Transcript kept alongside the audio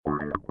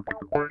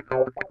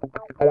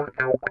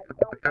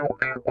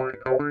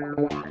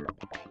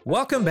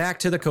Welcome back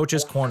to the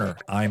Coach's Corner.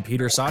 I'm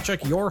Peter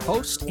Sawchuk, your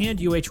host and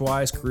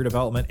UHY's Career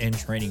Development and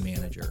Training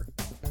Manager.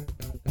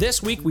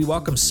 This week, we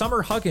welcome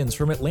Summer Huggins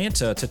from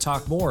Atlanta to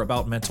talk more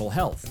about mental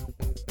health.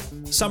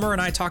 Summer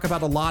and I talk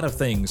about a lot of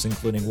things,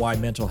 including why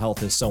mental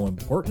health is so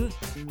important,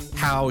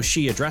 how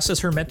she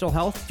addresses her mental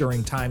health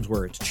during times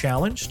where it's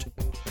challenged,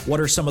 what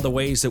are some of the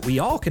ways that we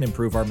all can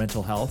improve our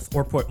mental health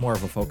or put more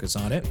of a focus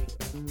on it,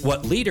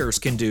 what leaders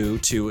can do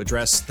to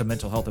address the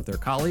mental health of their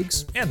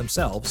colleagues and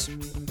themselves,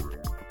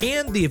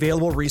 and the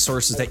available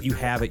resources that you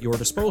have at your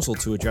disposal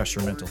to address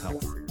your mental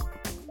health.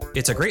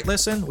 It's a great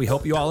listen. We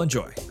hope you all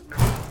enjoy.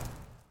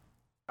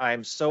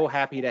 I'm so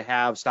happy to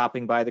have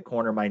stopping by the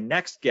corner my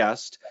next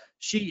guest.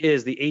 She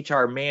is the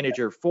HR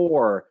manager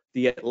for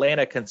the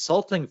Atlanta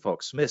consulting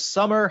folks, Miss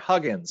Summer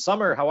Huggins.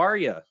 Summer, how are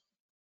you?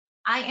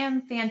 I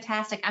am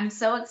fantastic. I'm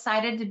so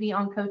excited to be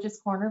on Coach's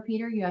Corner,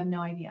 Peter. You have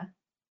no idea.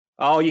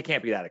 Oh, you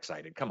can't be that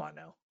excited. Come on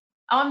now.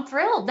 Oh, I'm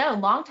thrilled. No,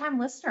 long-time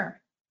listener.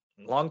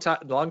 Long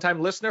time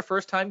listener,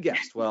 first time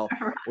guest. Well,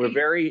 Right. We're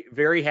very,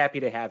 very happy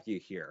to have you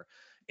here.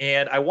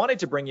 And I wanted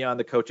to bring you on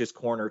the Coach's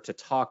Corner to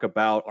talk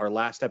about our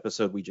last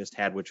episode we just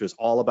had, which was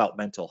all about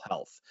mental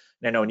health.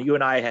 And I know you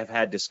and I have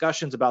had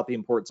discussions about the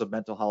importance of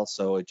mental health,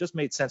 so it just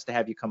made sense to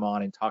have you come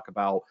on and talk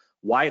about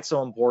why it's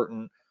so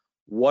important,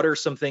 what are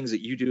some things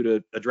that you do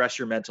to address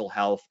your mental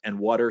health, and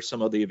what are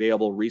some of the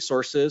available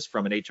resources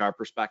from an HR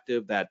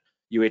perspective that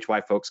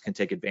UHY folks can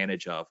take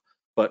advantage of.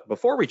 But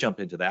before we jump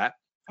into that,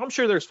 I'm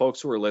sure there's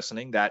folks who are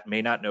listening that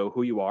may not know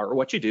who you are or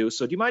what you do.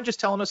 So do you mind just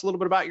telling us a little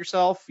bit about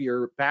yourself,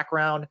 your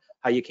background,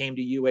 how you came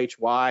to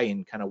UHY,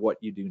 and kind of what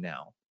you do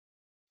now?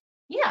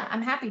 Yeah,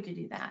 I'm happy to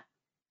do that.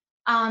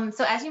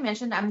 So as you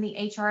mentioned, I'm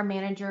the HR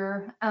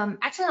manager,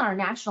 actually on our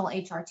national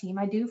HR team.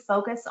 I do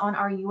focus on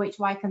our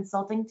UHY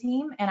consulting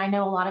team, and I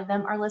know a lot of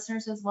them are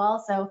listeners as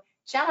well. So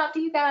shout out to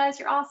you guys.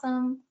 You're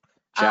awesome.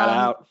 Shout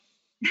out.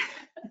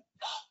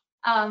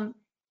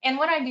 And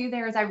what I do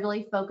there is I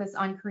really focus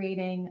on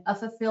creating a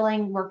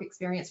fulfilling work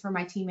experience for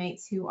my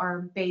teammates who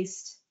are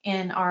based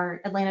in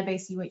our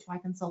Atlanta-based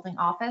UHY consulting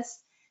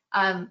office.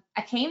 I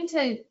came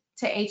to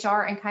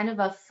HR in kind of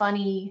a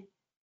funny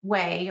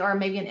way, or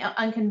maybe an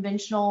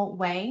unconventional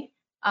way.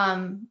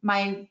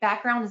 My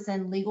background is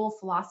in legal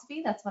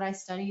philosophy. That's what I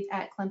studied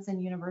at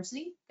Clemson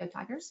University. Go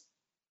Tigers.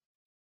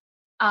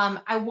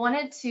 I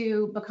wanted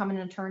to become an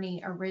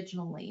attorney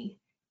originally,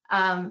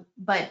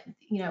 but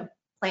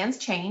plans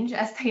change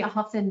as they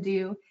often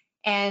do.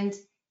 And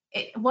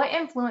what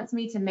influenced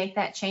me to make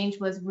that change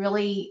was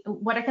really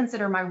what I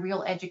consider my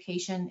real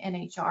education in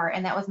HR.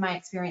 And that was my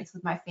experience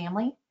with my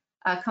family.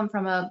 I come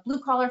from a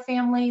blue collar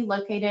family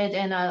located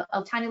in a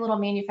tiny little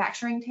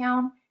manufacturing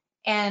town.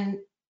 And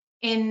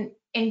in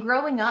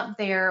growing up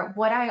there,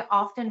 what I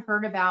often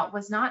heard about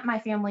was not my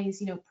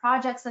family's,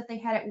 projects that they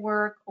had at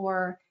work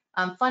or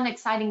fun,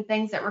 exciting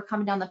things that were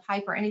coming down the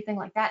pipe or anything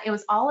like that. It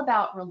was all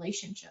about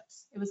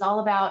relationships. It was all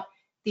about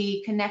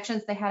the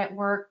connections they had at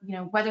work,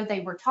 whether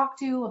they were talked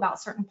to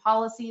about certain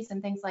policies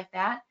and things like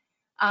that.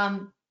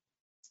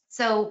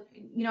 So,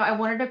 I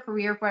wanted a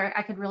career where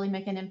I could really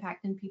make an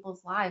impact in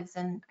people's lives.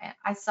 And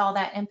I saw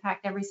that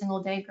impact every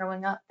single day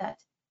growing up that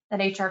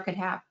HR could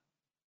have.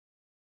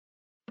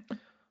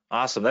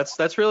 Awesome.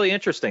 That's really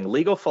interesting.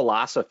 Legal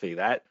philosophy,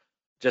 that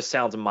just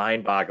sounds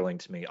mind-boggling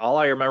to me. All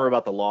I remember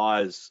about the law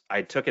is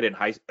I took it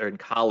in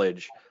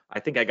college. I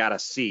think I got a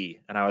C,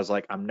 and I was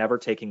like, I'm never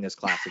taking this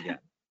class again.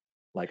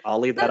 Like, I'll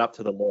leave that up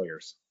to the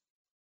lawyers.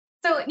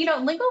 So,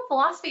 legal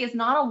philosophy is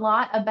not a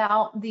lot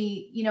about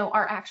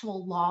our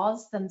actual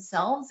laws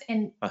themselves.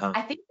 And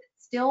I think it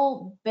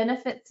still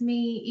benefits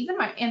me, even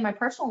in my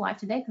personal life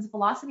today, because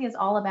philosophy is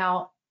all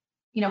about,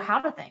 how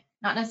to think,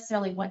 not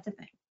necessarily what to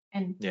think.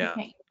 And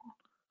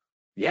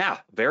Yeah,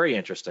 very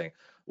interesting.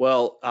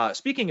 Well,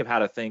 speaking of how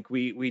to think,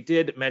 we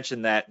did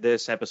mention that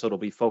this episode will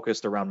be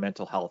focused around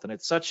mental health, and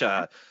it's such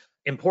a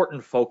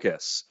important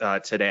focus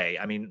today.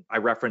 I mean, I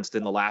referenced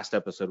in the last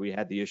episode, we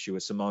had the issue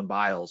with Simone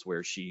Biles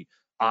where she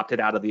opted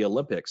out of the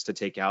Olympics to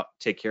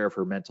take care of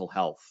her mental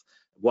health.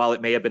 While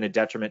it may have been a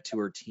detriment to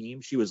her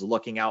team, she was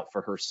looking out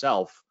for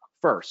herself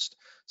first.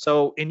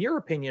 So in your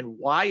opinion,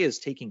 why is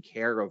taking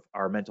care of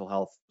our mental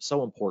health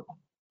so important?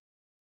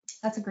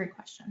 That's a great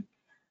question.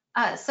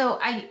 So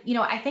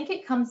I think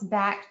it comes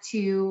back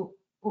to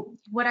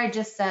what I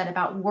just said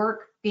about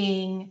work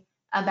being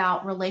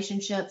about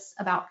relationships,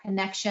 about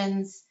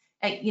connections.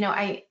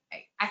 I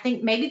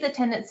think maybe the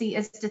tendency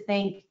is to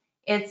think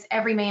it's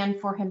every man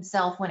for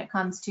himself when it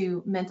comes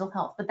to mental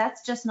health, but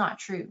that's just not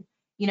true.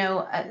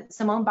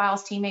 Simone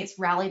Biles' teammates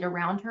rallied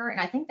around her, and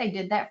I think they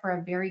did that for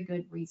a very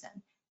good reason.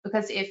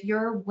 Because if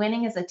you're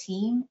winning as a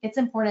team, it's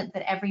important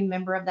that every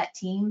member of that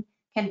team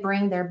can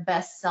bring their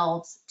best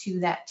selves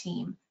to that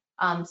team.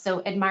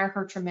 So admire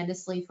her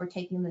tremendously for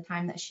taking the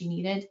time that she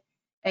needed.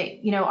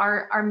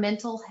 Our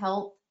mental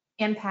health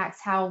impacts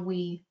how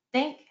we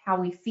think, how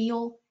we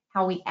feel,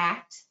 how we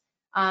act,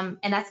 and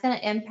that's going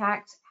to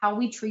impact how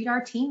we treat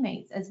our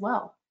teammates as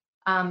well.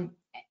 I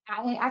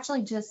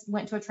actually just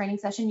went to a training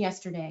session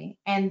yesterday,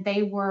 and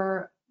they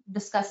were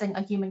discussing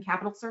a human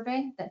capital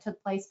survey that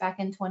took place back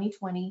in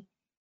 2020.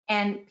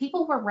 And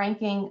people were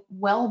ranking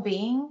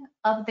well-being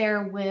up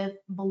there with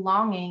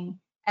belonging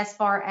as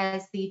far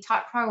as the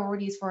top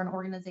priorities for an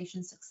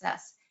organization's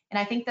success. And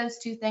I think those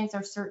two things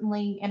are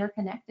certainly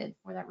interconnected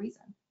for that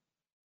reason.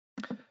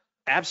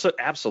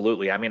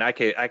 Absolutely. I mean, I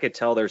could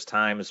tell there's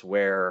times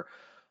where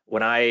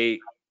when I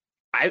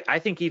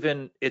think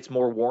even it's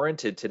more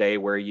warranted today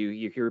where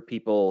you hear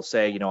people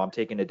say, I'm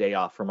taking a day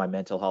off for my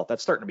mental health.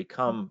 That's starting to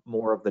become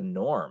more of the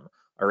norm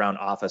around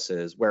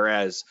offices.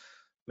 Whereas,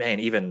 man,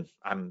 even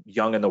I'm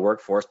young in the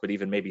workforce, but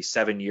even maybe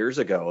 7 years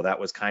ago, that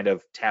was kind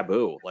of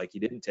taboo. Like you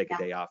didn't take a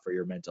day off for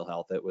your mental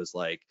health. It was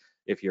like,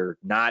 if you're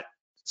not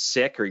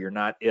sick or you're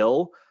not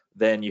ill,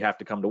 then you have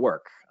to come to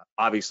work.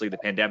 Obviously, the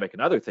pandemic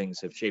and other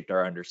things have shaped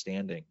our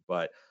understanding,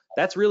 but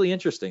that's really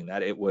interesting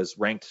that it was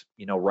ranked,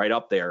 right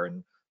up there.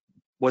 And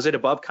was it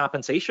above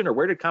compensation, or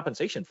where did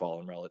compensation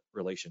fall in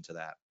relation to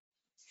that?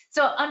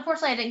 So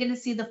unfortunately, I didn't get to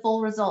see the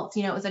full results.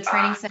 It was a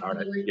training session.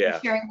 Darn it. You were Yeah.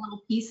 sharing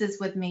little pieces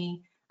with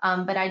me,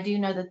 but I do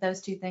know that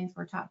those two things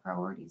were top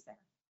priorities there.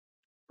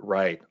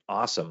 Right.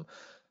 Awesome.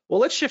 Well,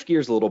 let's shift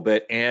gears a little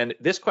bit. And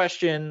this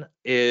question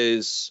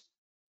is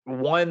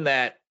one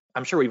that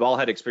I'm sure we've all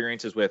had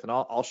experiences with, and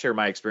I'll share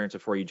my experience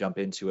before you jump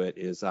into it.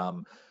 Is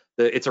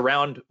it's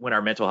around when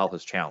our mental health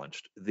is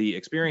challenged. The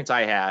experience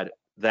I had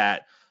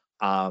that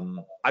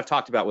I've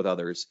talked about with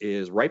others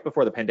is right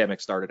before the pandemic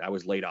started, I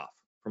was laid off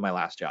from my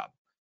last job.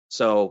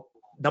 So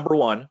number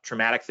one,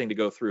 traumatic thing to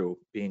go through,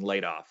 being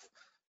laid off.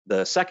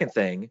 The second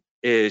thing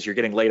is you're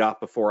getting laid off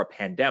before a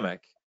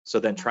pandemic. So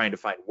then trying to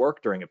find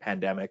work during a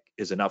pandemic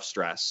is enough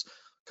stress,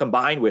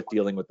 combined with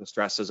dealing with the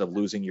stresses of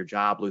losing your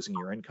job, losing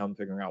your income,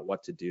 figuring out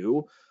what to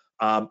do.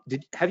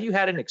 Have you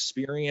had an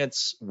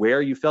experience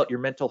where you felt your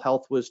mental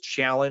health was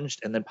challenged,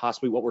 and then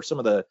possibly what were some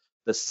of the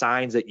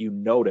signs that you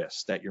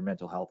noticed that your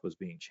mental health was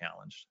being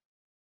challenged?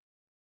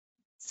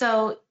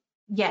 So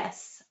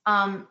yes,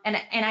 and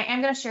I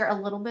am going to share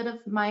a little bit of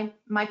my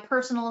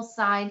personal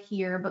side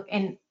here, but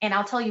and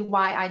I'll tell you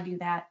why I do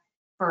that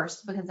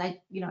first, because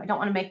I don't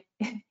want to make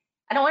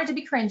I don't want it to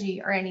be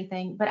cringy or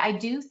anything, but I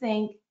do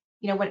think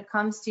when it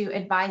comes to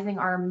advising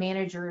our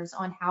managers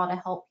on how to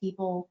help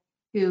people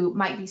who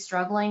might be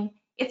struggling,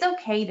 it's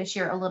okay to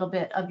share a little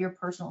bit of your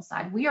personal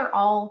side. We are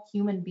all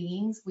human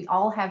beings. We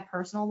all have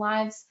personal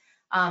lives.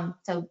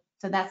 So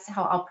that's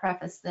how I'll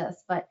preface this.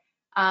 But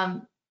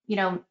um,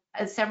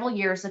 several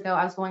years ago,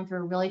 I was going through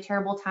a really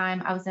terrible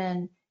time. I was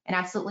in an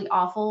absolutely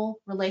awful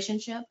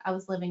relationship. I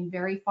was living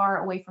very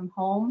far away from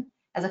home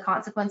as a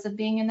consequence of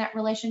being in that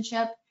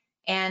relationship.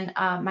 And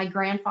my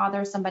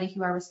grandfather, somebody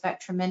who I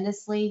respect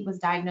tremendously, was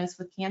diagnosed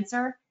with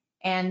cancer,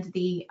 and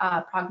the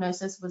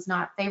prognosis was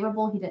not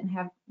favorable. He didn't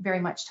have very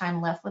much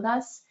time left with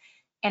us.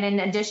 And in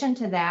addition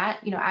to that,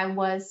 I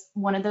was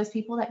one of those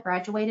people that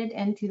graduated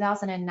in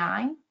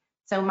 2009.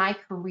 So my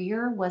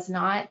career was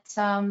not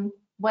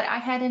what I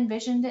had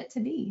envisioned it to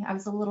be. I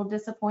was a little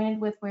disappointed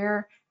with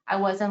where I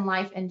was in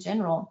life in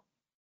general.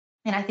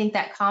 And I think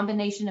that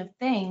combination of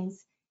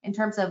things, in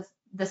terms of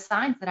the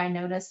signs that I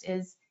noticed,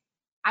 is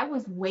I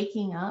was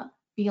waking up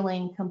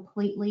feeling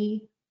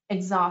completely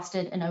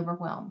exhausted and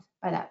overwhelmed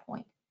by that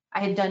point.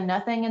 I had done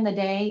nothing in the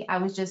day. I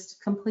was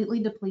just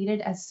completely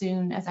depleted as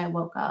soon as I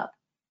woke up.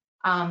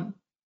 Um,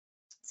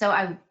 so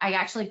I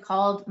actually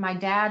called my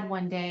dad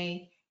one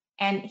day,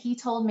 and he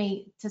told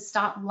me to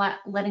stop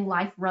letting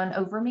life run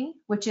over me,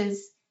 which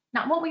is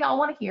not what we all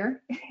want to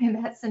hear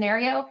in that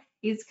scenario.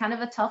 He's kind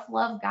of a tough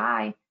love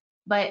guy,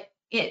 but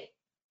it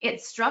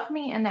struck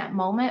me in that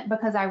moment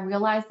because I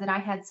realized that I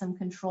had some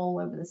control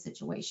over the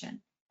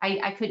situation.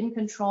 I couldn't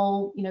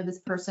control, this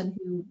person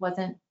who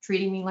wasn't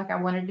treating me like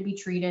I wanted to be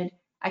treated.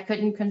 I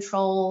couldn't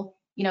control,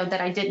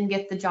 that I didn't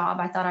get the job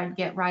I thought I'd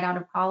get right out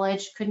of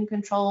college. Couldn't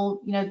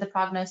control, the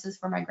prognosis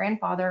for my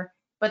grandfather,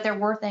 but there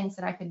were things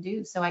that I could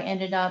do. So I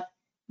ended up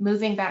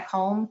moving back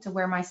home to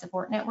where my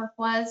support network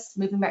was,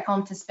 moving back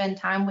home to spend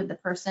time with the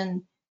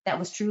person that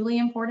was truly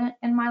important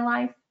in my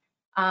life.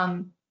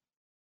 And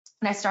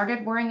I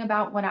started worrying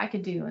about what I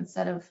could do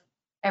instead of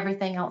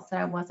everything else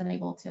that I wasn't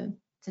able to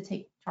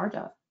take charge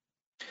of.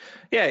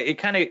 Yeah,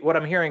 what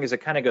I'm hearing is it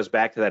kind of goes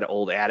back to that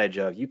old adage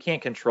of you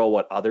can't control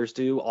what others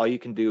do. All you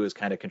can do is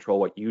kind of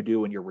control what you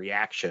do and your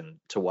reaction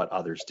to what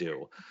others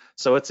do.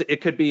 So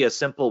it could be as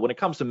simple, when it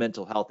comes to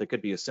mental health, it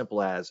could be as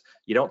simple as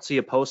you see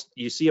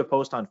a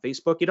post on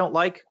Facebook you don't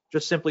like,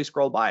 just simply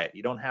scroll by it.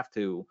 You don't have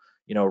to,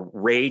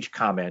 rage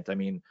comment. I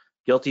mean,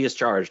 guilty as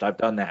charged. I've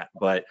done that,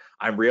 but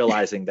I'm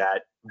realizing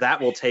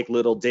that will take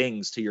little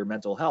dings to your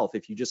mental health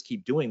if you just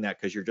keep doing that,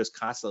 because you're just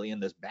constantly in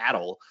this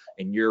battle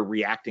and you're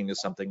reacting to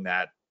something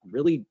that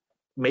really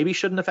maybe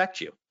shouldn't affect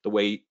you the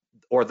way,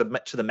 or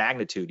to the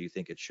magnitude you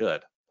think it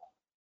should.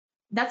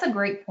 That's a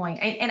great point.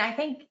 And I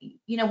think,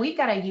 we've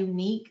got a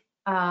unique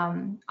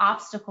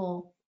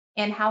obstacle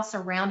in how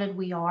surrounded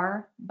we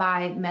are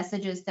by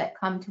messages that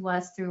come to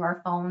us through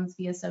our phones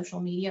via social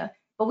media.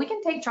 But we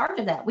can take charge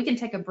of that. We can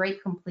take a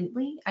break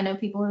completely. I know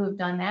people who have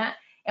done that.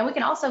 And we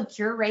can also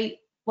curate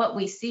what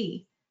we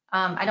see.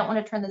 I don't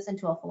want to turn this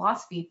into a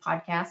philosophy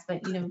podcast,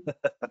 but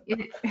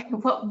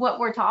what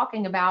we're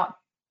talking about,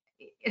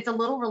 it's a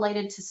little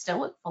related to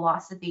Stoic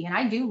philosophy, and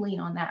I do lean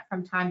on that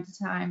from time to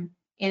time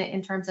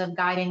in terms of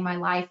guiding my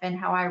life and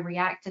how I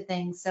react to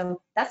things.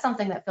 So that's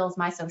something that fills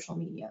my social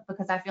media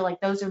because I feel like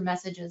those are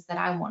messages that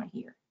I want to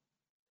hear.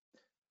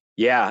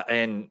 Yeah,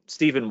 and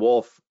Stephen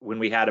Wolf, when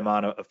we had him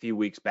on a few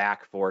weeks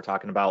back for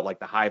talking about like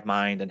the hive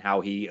mind and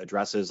how he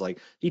addresses, like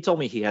he told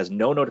me he has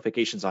no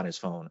notifications on his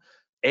phone.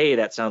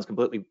 That sounds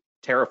completely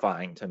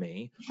terrifying to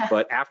me. Yeah.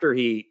 But after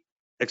he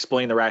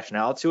explained the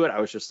rationale to it, I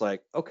was just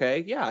like,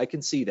 okay, yeah, I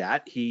can see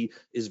that. He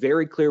is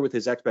very clear with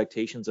his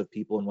expectations of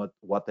people and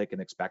what they can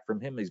expect from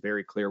him. He's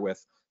very clear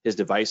with his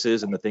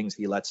devices and the things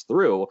he lets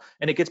through.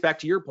 And it gets back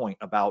to your point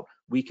about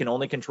we can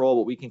only control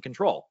what we can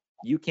control.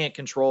 You can't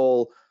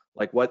control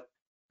like what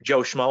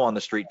Joe Schmo on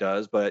the street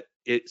does, but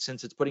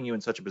since it's putting you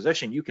in such a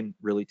position, you can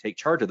really take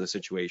charge of the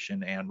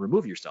situation and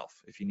remove yourself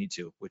if you need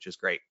to, which is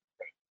great.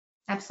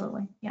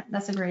 Absolutely. Yeah,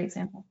 that's a great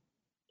example.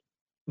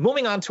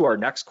 Moving on to our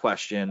next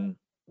question,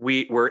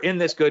 we're in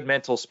this good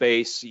mental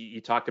space.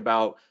 You talked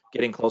about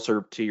getting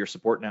closer to your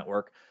support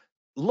network.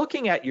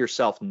 Looking at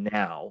yourself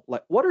now,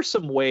 like what are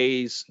some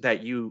ways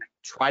that you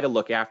try to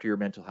look after your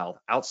mental health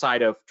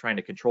outside of trying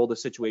to control the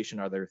situation?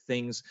 Are there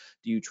things,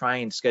 do you try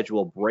and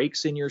schedule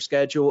breaks in your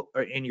schedule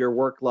or in your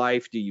work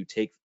life? Do you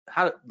take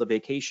the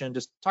vacation?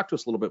 Just talk to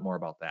us a little bit more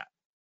about that.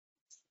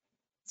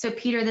 So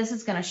Peter, this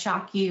is going to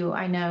shock you,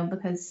 I know,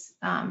 because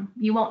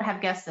you won't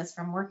have guessed this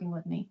from working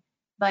with me,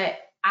 but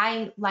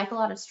I like a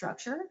lot of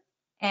structure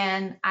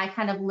and I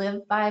kind of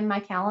live by my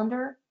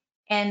calendar.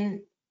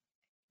 And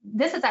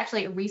this is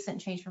actually a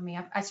recent change for me.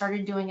 I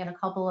started doing it a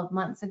couple of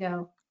months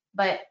ago,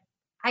 but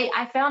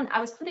I found I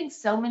was putting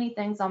so many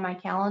things on my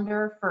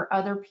calendar for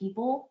other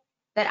people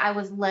that I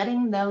was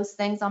letting those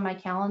things on my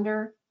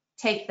calendar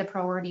take the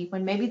priority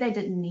when maybe they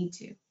didn't need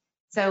to.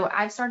 So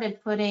I've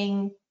started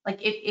putting, like,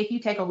 if you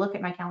take a look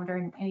at my calendar,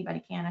 and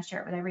anybody can, I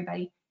share it with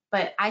everybody,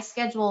 but I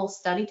schedule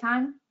study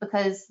time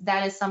because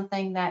that is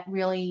something that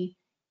really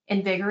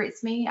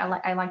invigorates me.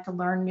 I like to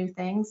learn new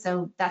things.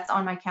 So that's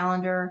on my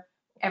calendar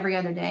every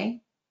other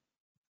day.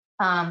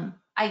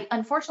 I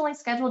unfortunately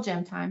schedule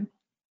gym time.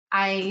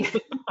 I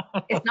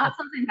It's not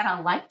something that I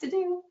like to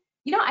do.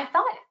 I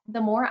thought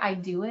the more I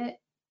do it,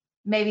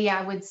 maybe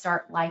I would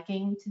start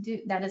liking to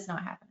do. That is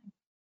not happening.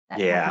 That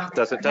has Yeah,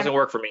 not doesn't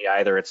work for me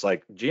either. It's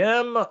like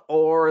gym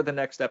or the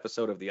next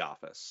episode of The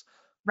Office.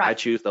 I right.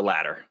 choose the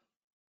latter.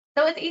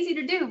 So it's easy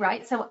to do,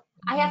 right? So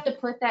I Mhm. have to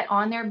put that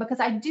on there because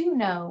I do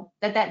know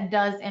that that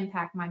does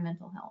impact my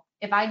mental health.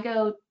 If I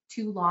go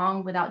too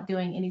long without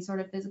doing any sort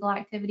of physical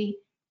activity,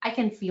 I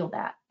can feel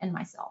that in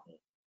myself.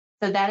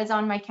 So that is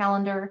on my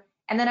calendar.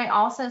 And then I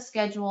also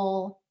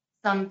schedule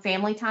some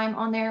family time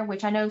on there,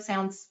 which I know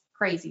sounds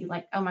crazy.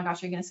 Like, oh my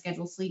gosh, you're going to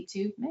schedule sleep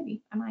too?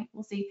 Maybe I might.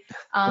 We'll see.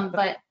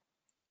 But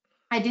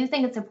I do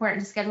think it's important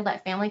to schedule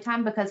that family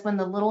time because when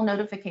the little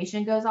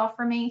notification goes off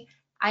for me,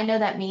 I know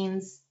that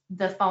means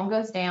the phone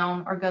goes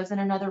down or goes in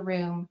another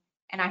room,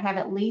 and I have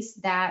at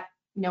least that,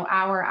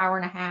 hour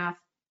and a half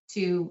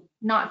to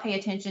not pay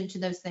attention to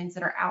those things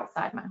that are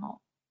outside my home.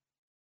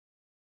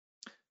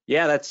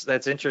 Yeah,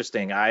 that's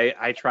interesting.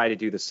 I try to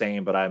do the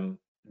same, but I'm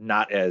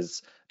not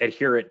as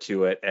adherent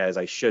to it as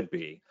I should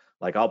be.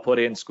 Like I'll put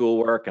in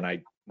schoolwork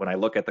and when I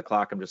look at the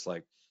clock, I'm just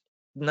like,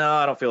 no,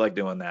 I don't feel like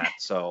doing that.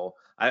 So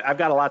I've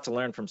got a lot to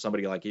learn from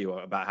somebody like you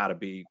about how to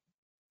be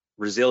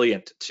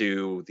resilient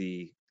to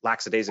the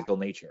lackadaisical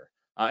nature.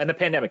 And the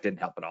pandemic didn't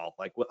help at all.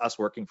 Like with us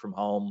working from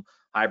home,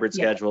 hybrid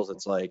Yeah. schedules,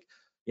 it's like,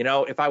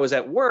 if I was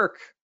at work,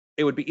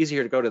 it would be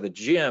easier to go to the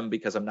gym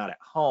because I'm not at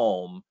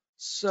home.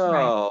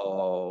 Right.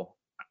 So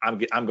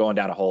I'm going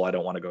down a hole I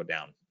don't want to go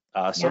down.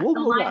 So Yeah. we'll The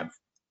move on. lines,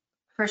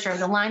 for sure,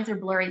 the lines are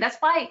blurry. That's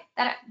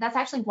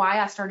actually why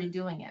I started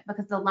doing it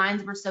because the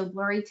lines were so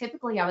blurry.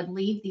 Typically, I would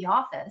leave the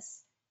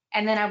office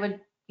and then I would,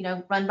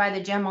 run by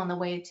the gym on the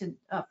way to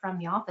from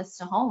the office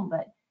to home.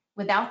 But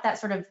without that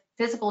sort of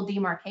physical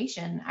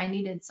demarcation, I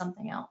needed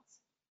something else.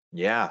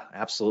 Yeah,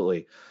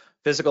 absolutely.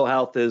 Physical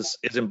health is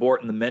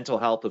important. The mental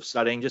health of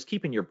studying, just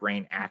keeping your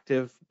brain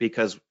active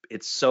because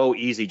it's so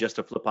easy just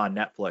to flip on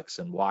Netflix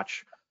and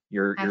watch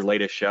your Absolutely.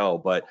 latest show.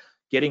 But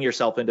getting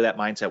yourself into that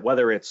mindset,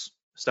 whether it's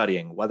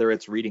studying, whether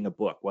it's reading a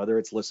book, whether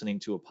it's listening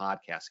to a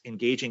podcast,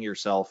 engaging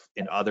yourself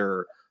in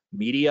other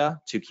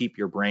media to keep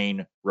your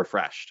brain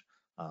refreshed.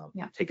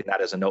 Yeah. Taking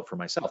that as a note for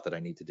myself that I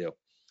need to do.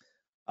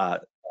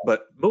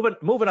 But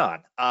moving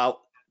on,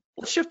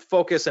 let's shift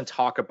focus and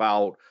talk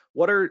about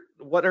what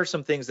are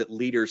some things that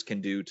leaders can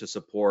do to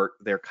support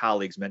their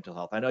colleagues' mental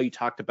health. I know you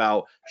talked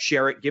about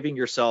giving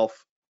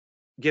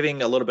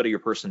a little bit of your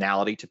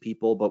personality to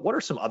people, but what are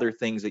some other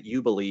things that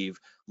you believe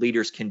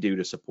leaders can do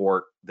to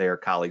support their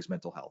colleagues'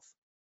 mental health?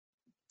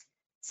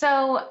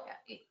 So,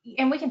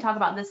 and we can talk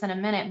about this in a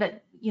minute,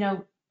 but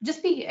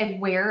just be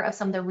aware of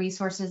some of the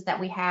resources that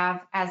we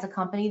have as a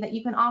company that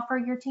you can offer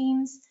your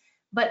teams.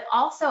 But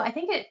also, I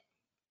think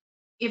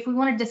if we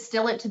want to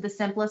distill it to the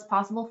simplest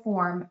possible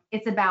form,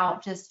 it's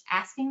about just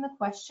asking the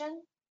question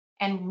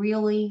and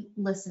really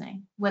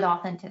listening with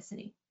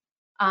authenticity.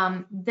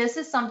 This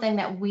is something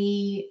that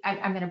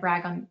I'm going to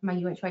brag on my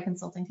UHY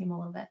consulting team a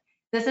little bit.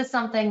 This is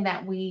something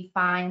that we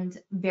find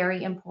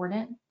very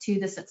important to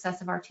the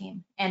success of our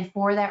team. And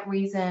for that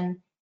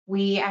reason,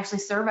 we actually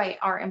survey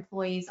our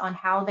employees on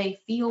how they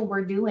feel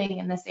we're doing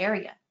in this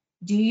area.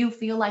 Do you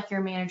feel like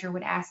your manager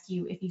would ask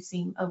you if you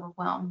seem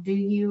overwhelmed? Do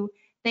you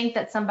think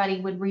that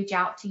somebody would reach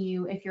out to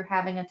you if you're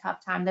having a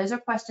tough time? Those are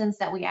questions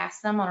that we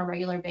ask them on a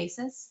regular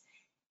basis.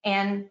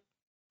 And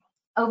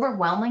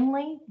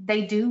overwhelmingly,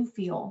 they do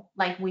feel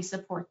like we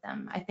support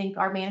them. I think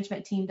our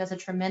management team does a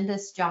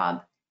tremendous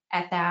job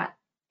at that.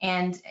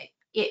 And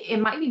it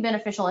might be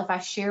beneficial if I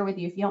share with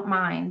you, if you don't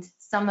mind,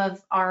 some of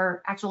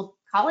our actual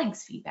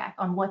colleagues' feedback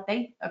on what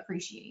they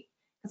appreciate.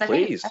 Because I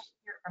think it's best to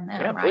hear it from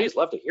them, Yeah, right? please,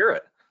 love to hear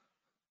it.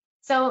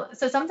 So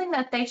something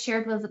that they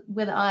shared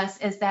with us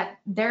is that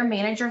their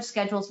manager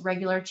schedules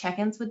regular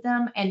check-ins with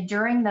them, and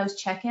during those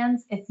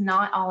check-ins, it's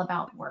not all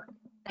about work.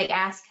 They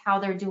ask how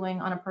they're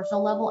doing on a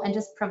personal level and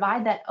just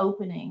provide that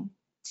opening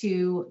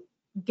to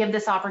give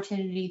this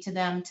opportunity to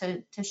them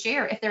to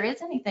share if there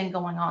is anything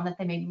going on that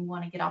they maybe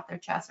want to get off their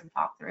chest or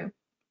talk through.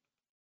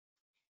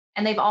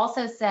 And they've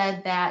also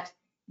said that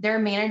their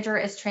manager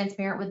is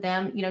transparent with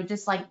them,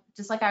 just like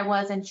I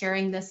was in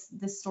sharing this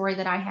story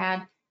that I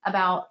had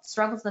about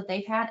struggles that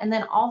they've had, and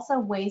then also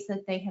ways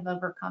that they have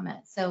overcome it.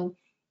 So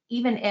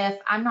even if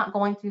I'm not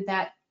going through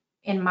that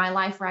in my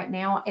life right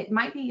now, it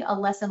might be a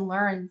lesson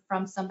learned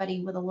from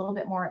somebody with a little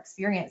bit more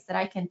experience that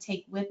I can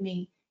take with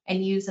me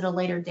and use at a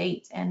later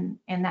date, and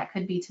that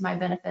could be to my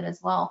benefit as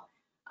well.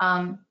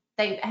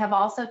 They have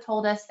also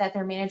told us that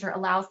their manager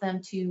allows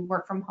them to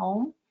work from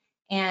home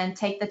and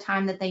take the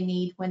time that they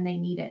need when they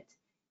need it.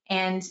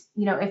 And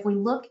if we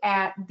look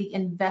at the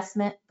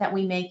investment that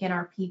we make in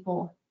our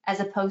people, as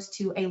opposed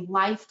to a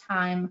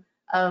lifetime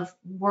of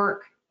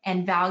work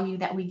and value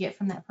that we get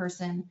from that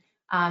person.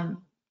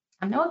 I'm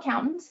no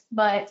accountant,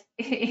 but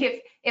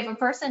if a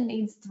person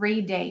needs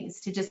 3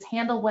 days to just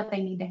handle what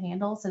they need to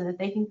handle so that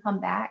they can come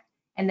back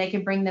and they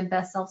can bring their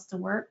best selves to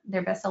work,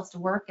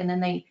 and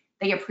then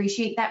they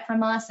appreciate that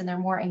from us and they're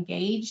more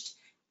engaged,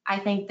 I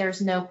think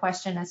there's no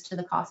question as to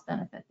the cost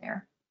benefit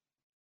there.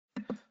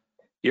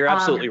 You're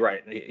absolutely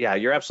right. Yeah,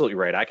 you're absolutely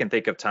right. I can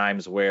think of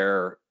times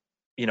where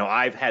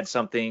I've had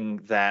something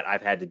that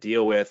I've had to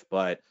deal with,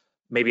 but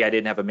maybe I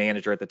didn't have a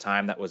manager at the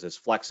time that was as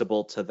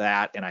flexible to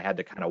that, and I had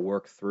to kind of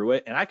work through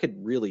it. And I could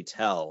really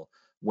tell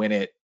when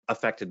it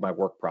affected my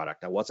work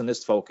product. I wasn't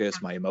as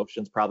focused. My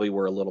emotions probably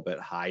were a little bit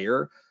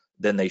higher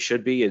than they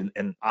should be.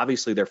 And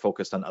obviously they're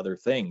focused on other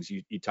things.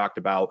 You talked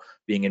about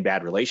being in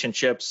bad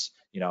relationships.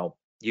 You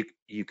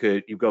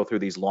go through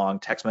these long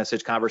text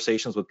message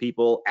conversations with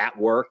people at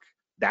work.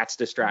 That's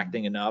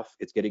distracting enough.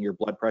 It's getting your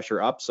blood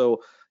pressure up.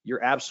 So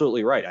you're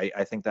absolutely right.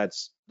 I think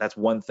that's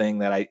one thing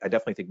that I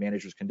definitely think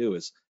managers can do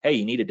is, hey,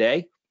 you need a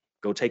day?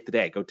 Go take the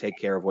day. Go take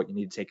care of what you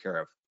need to take care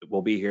of.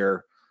 We'll be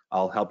here.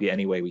 I'll help you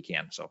any way we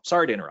can. So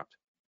sorry to interrupt.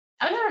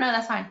 Oh, no,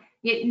 that's fine.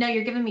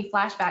 You're giving me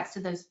flashbacks to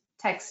those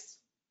text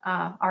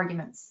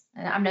arguments.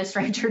 And I'm no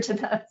stranger to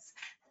those.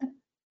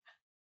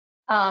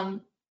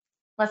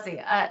 Let's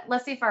see.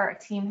 Let's see if our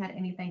team had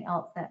anything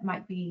else that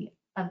might be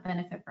of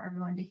benefit for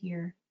everyone to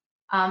hear.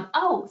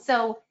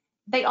 So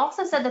they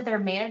also said that their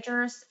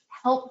managers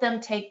help them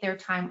take their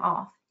time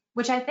off,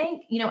 which I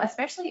think,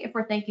 especially if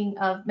we're thinking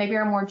of maybe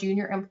our more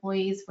junior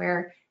employees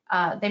where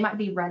they might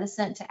be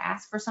reticent to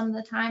ask for some of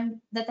the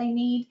time that they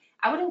need.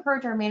 I would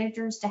encourage our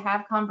managers to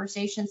have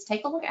conversations,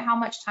 take a look at how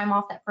much time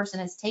off that person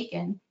has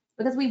taken,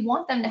 because we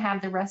want them to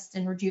have the rest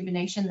and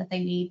rejuvenation that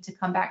they need to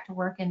come back to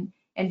work and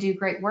do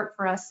great work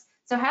for us.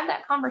 So have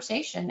that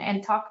conversation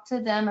and talk to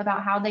them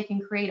about how they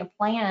can create a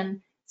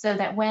plan so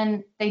that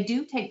when they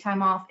do take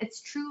time off,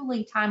 it's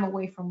truly time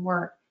away from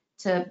work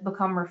to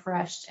become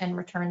refreshed and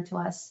return to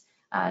us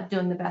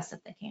doing the best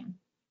that they can.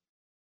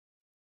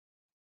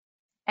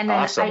 And then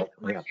awesome. I want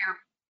to share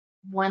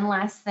one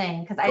last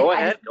thing, because go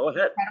ahead. It's an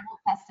incredible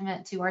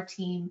testament to our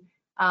team.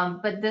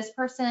 But this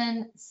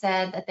person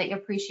said that they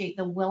appreciate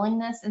the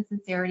willingness and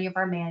sincerity of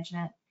our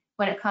management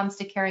when it comes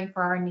to caring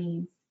for our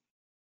needs.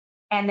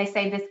 And they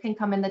say this can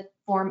come in the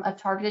form of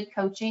targeted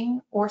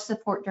coaching or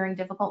support during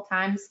difficult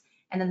times.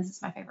 And then this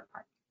is my favorite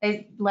part.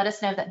 They let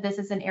us know that this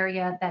is an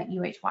area that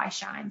UHY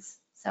shines.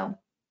 So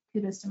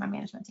kudos to my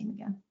management team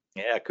again.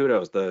 Yeah,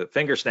 kudos. The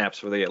finger snaps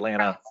for the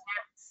Atlanta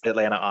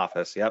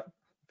office. Yep,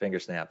 finger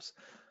snaps.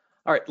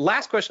 All right,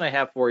 last question I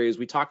have for you is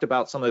we talked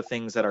about some of the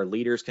things that our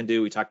leaders can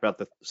do. We talked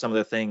about some of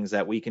the things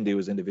that we can do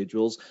as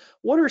individuals.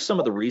 What are some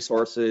of the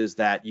resources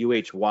that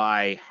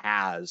UHY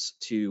has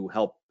to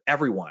help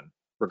everyone,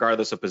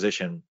 regardless of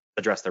position,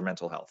 address their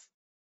mental health?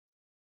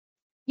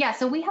 Yeah,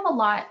 so we have a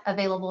lot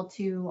available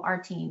to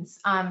our teams.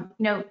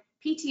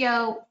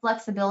 PTO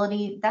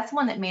flexibility, that's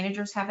one that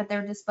managers have at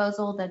their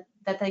disposal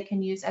that they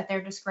can use at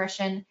their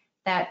discretion,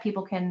 that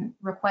people can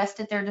request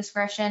at their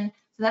discretion.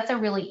 So that's a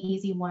really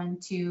easy one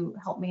to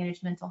help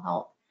manage mental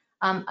health.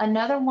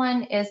 Another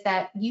one is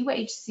that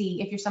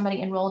UHC, if you're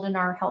somebody enrolled in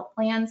our health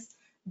plans,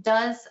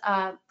 does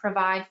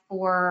provide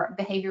for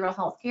behavioral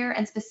health care,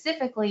 and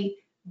specifically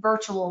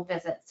virtual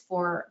visits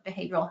for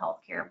behavioral health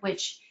care,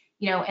 which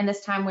in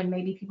this time when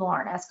maybe people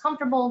aren't as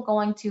comfortable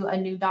going to a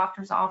new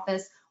doctor's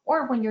office,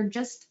 or when you're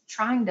just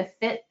trying to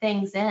fit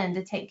things in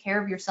to take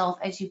care of yourself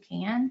as you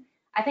can,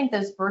 I think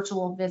those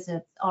virtual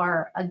visits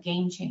are a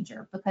game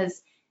changer,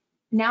 because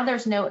now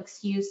there's no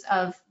excuse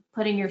of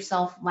putting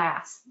yourself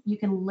last. You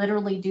can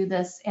literally do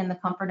this in the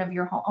comfort of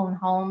your own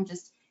home.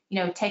 Just,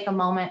 take a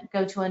moment,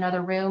 go to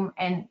another room,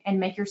 and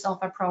make yourself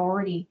a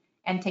priority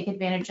and take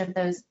advantage of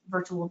those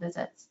virtual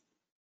visits.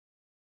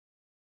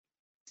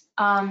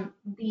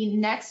 The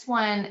next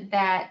one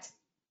that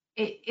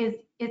is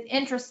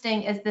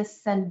interesting is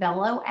this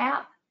Zenvelo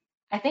app.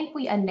 I think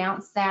we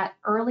announced that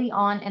early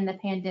on in the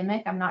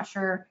pandemic. I'm not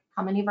sure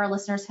how many of our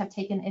listeners have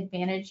taken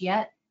advantage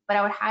yet, but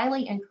I would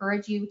highly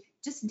encourage you,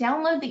 just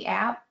download the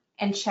app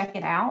and check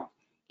it out.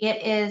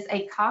 It is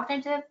a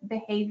cognitive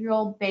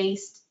behavioral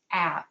based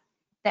app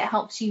that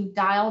helps you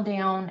dial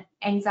down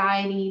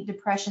anxiety,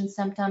 depression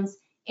symptoms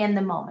in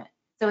the moment.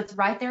 So it's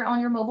right there on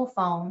your mobile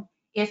phone.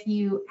 If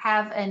you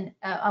have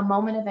a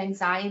moment of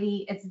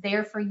anxiety, it's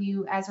there for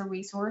you as a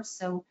resource.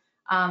 So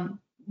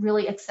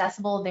really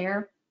accessible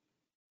there.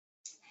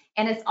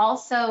 And it's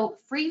also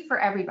free for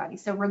everybody.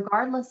 So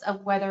regardless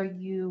of whether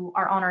you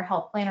are on our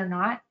health plan or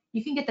not,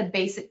 you can get the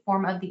basic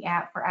form of the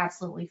app for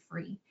absolutely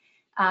free.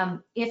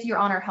 If you're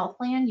on our health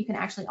plan, you can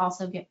actually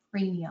also get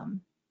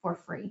premium for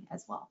free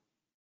as well.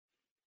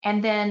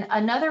 And then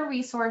another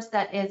resource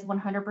that is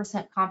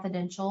 100%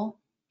 confidential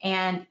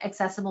and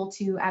accessible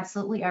to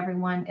absolutely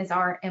everyone is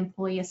our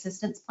employee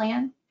assistance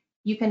plan.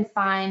 You can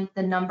find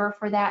the number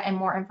for that and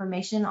more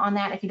information on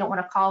that. If you don't want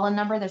to call a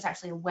number, there's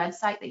actually a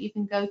website that you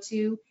can go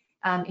to.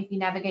 If you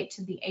navigate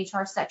to the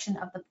HR section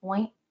of the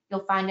Point,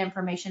 you'll find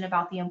information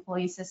about the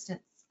employee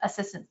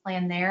assistance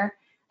plan there.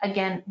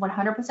 Again,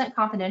 100%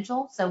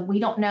 confidential, so we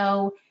don't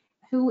know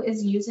who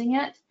is using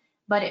it,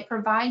 but it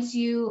provides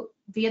you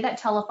via that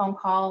telephone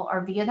call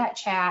or via that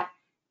chat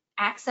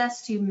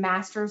access to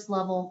master's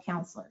level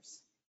counselors.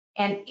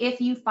 And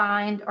if you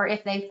find, or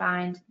if they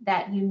find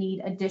that you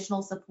need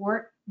additional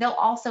support, they'll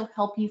also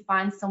help you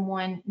find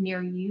someone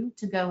near you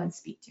to go and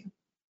speak to.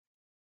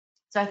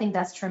 So I think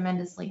that's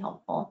tremendously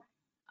helpful.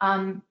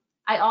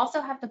 I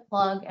also have to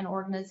plug an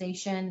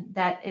organization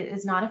that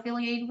is not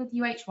affiliated with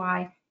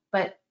UHY,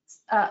 but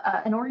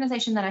an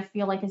organization that I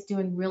feel like is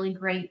doing really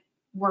great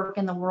work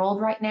in the world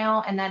right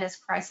now, and that is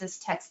Crisis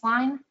Text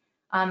Line.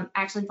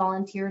 Actually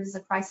volunteered as a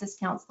crisis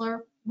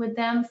counselor with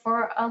them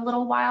for a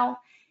little while.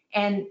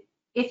 And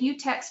if you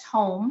text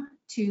home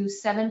to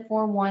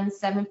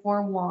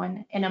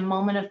 741-741 in a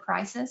moment of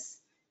crisis,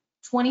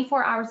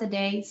 24 hours a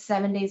day,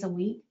 7 days a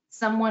week,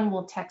 someone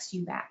will text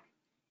you back,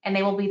 and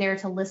they will be there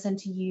to listen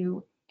to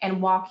you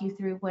and walk you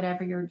through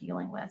whatever you're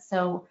dealing with.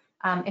 So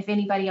if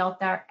anybody out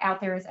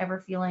there is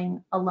ever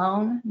feeling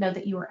alone, know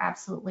that you are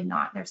absolutely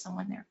not. There's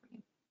someone there for you.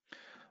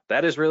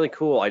 That is really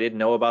cool. I didn't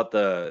know about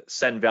the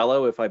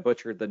Zenvelo, if I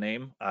butchered the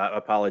name.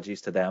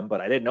 Apologies to them,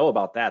 but I didn't know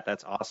about that.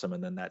 That's awesome.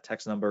 And then that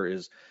text number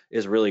is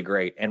really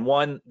great. And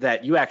one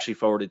that you actually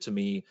forwarded to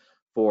me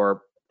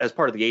for, as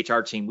part of the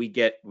HR team, we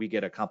get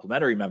a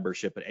complimentary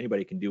membership, but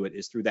anybody can do it,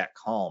 is through that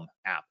Calm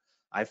app.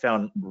 I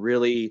found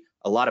really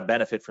a lot of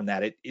benefit from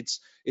that. It's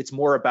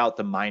more about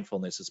the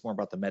mindfulness. It's more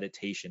about the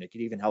meditation. It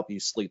can even help you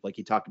sleep. Like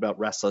you talked about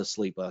restless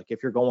sleep. Like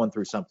if you're going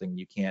through something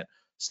you can't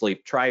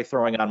sleep, try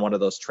throwing on one of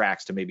those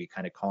tracks to maybe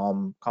kind of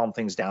calm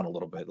things down a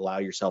little bit, allow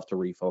yourself to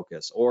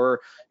refocus.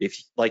 Or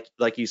if,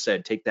 like you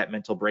said, take that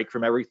mental break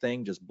from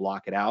everything, just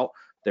block it out.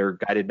 Their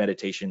guided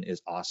meditation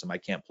is awesome. I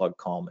can't plug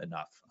Calm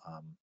enough.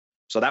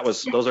 So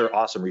those are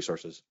awesome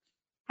resources.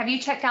 Have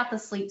you checked out the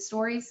sleep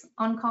stories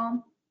on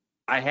Calm?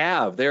 I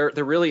have. They're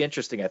really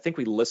interesting. I think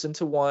we listened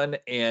to one,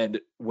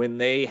 and when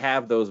they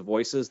have those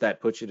voices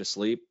that put you to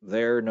sleep,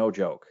 they're no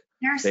joke.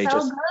 They're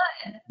so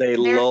good. They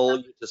lull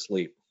you to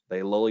sleep.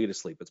 They lull you to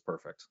sleep. It's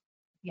perfect.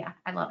 Yeah,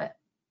 I love it.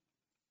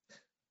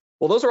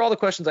 Well, those are all the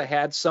questions I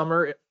had,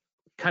 Summer.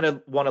 Kind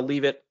of want to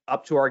leave it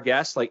up to our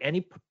guests. Like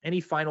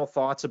any final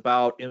thoughts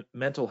about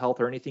mental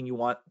health or anything you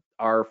want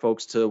our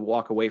folks to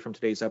walk away from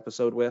today's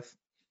episode with?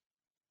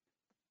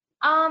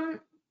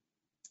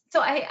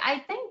 So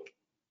I think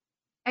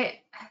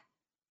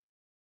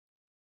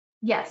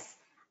yes,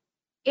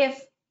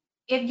 if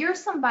you're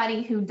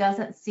somebody who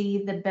doesn't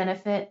see the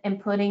benefit in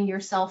putting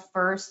yourself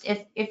first,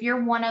 if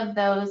you're one of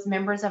those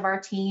members of our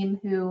team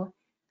who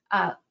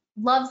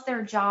loves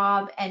their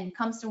job and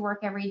comes to work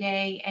every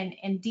day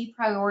and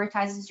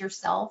deprioritizes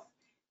yourself,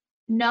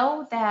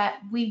 know that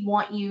we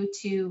want you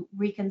to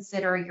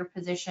reconsider your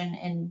position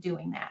in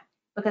doing that,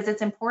 because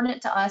it's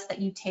important to us that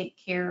you take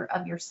care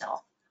of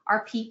yourself.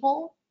 Our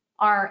people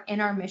are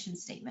in our mission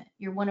statement.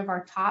 You're one of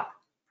our top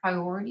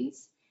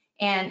priorities.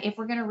 And if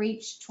we're going to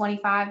reach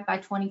 25 by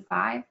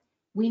 25,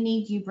 we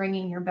need you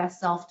bringing your best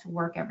self to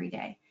work every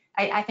day.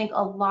 I think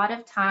a lot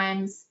of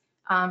times,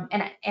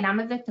 and I'm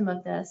a victim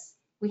of this,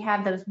 we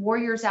have those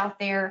warriors out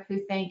there who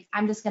think,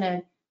 I'm just going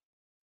to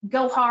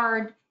go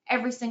hard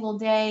every single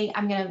day.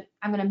 I'm going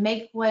to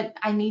make what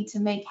I need to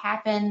make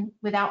happen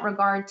without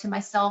regard to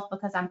myself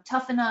because I'm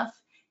tough enough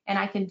and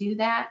I can do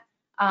that.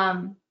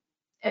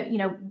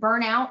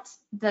 Burnout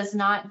does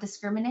not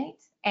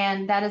discriminate,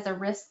 and that is a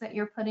risk that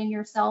you're putting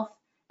yourself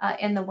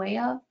in the way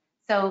of.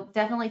 So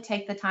definitely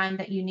take the time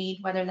that you need,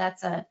 whether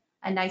that's a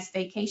nice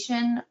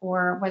vacation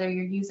or whether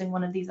you're using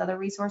one of these other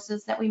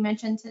resources that we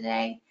mentioned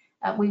today.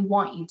 We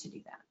want you to do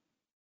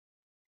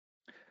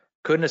that.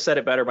 Couldn't have said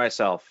it better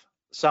myself.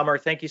 Summer,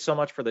 thank you so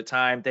much for the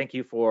time. Thank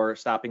you for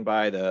stopping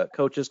by the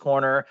Coach's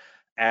Corner.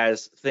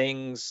 As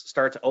things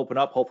start to open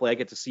up, hopefully I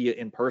get to see you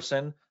in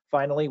person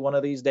finally one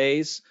of these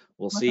days.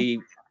 We'll see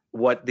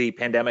what the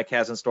pandemic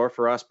has in store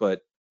for us,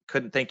 but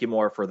couldn't thank you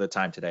more for the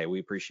time today. We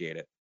appreciate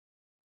it.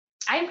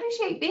 I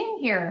appreciate being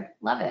here.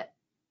 Love it.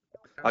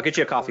 I'll get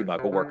you a coffee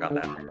mug. We'll work on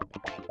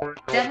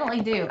that.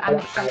 Definitely do. I'm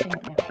expecting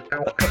it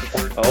now.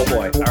 Oh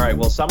boy. All right.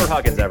 Well, Summer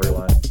Huggins,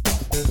 everyone.